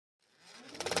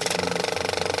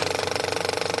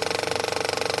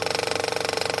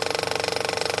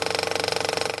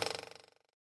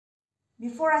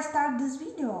Before I start this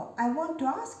video, I want to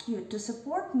ask you to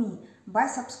support me by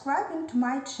subscribing to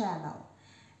my channel.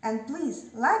 And please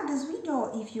like this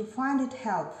video if you find it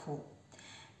helpful.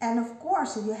 And of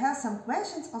course, if you have some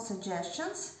questions or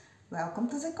suggestions, welcome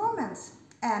to the comments.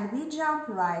 And we jump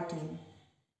right in.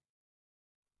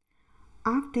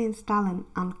 After installing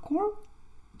Encore,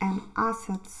 an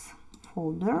assets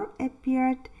folder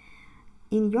appeared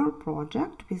in your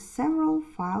project with several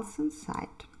files inside.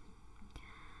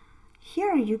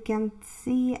 Here you can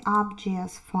see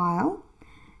app.js file,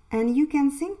 and you can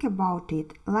think about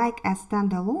it like a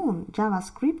standalone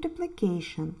JavaScript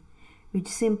application, which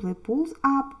simply pulls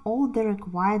up all the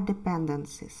required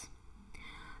dependencies.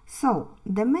 So,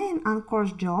 the main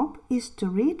Encore's job is to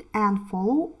read and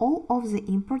follow all of the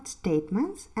import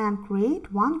statements and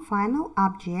create one final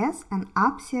app.js and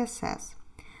app.css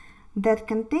that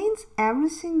contains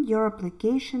everything your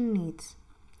application needs.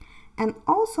 And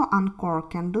also Encore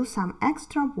can do some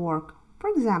extra work, for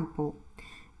example,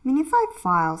 minify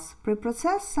files,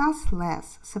 preprocess Sass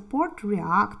less, support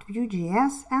React,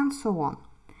 Vue.js, and so on.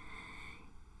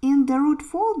 In the root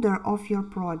folder of your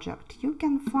project, you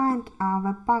can find a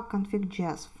Webpack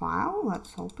Config.js file.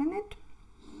 Let's open it.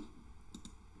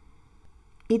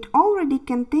 It already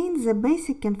contains the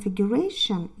basic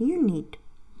configuration you need.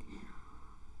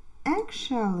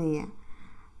 Actually,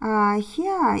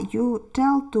 here you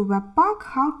tell to Webpack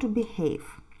how to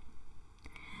behave.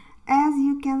 As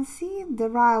you can see,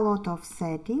 there are a lot of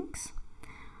settings.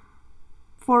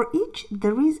 For each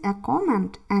there is a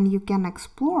comment, and you can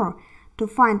explore to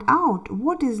find out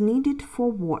what is needed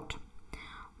for what.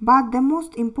 But the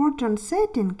most important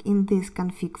setting in this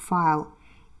config file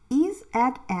is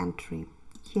add entry.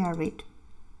 Here it.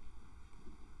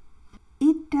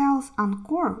 It tells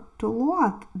Encore to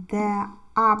load the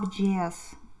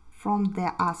app.js from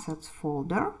the assets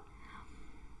folder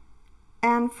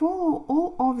and follow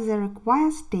all of the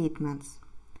required statements.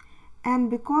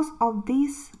 And because of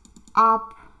this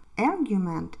app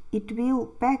argument, it will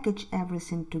package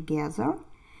everything together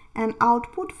and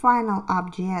output final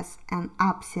app.js and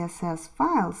app.css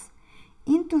files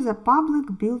into the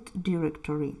public build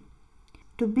directory.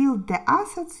 To build the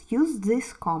assets, use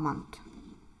this command.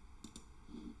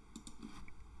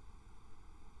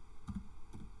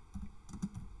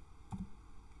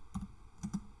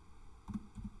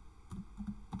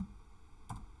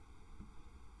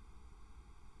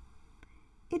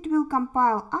 It will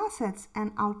compile assets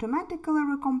and automatically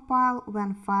recompile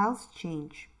when files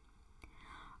change.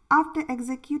 After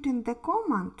executing the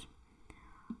command,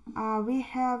 we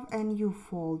have a new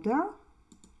folder,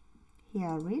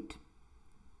 here it,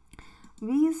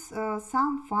 with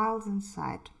some files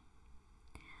inside.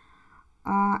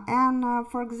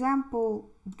 For example,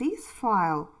 this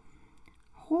file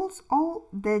holds all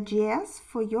the JS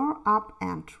for your app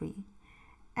entry.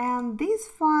 And this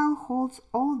file holds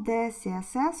all the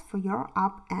CSS for your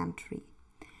app entry.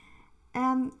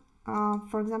 And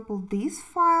for example, this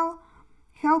file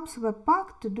helps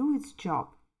Webpack to do its job.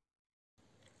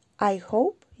 I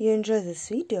hope you enjoy this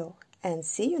video and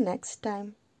see you next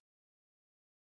time.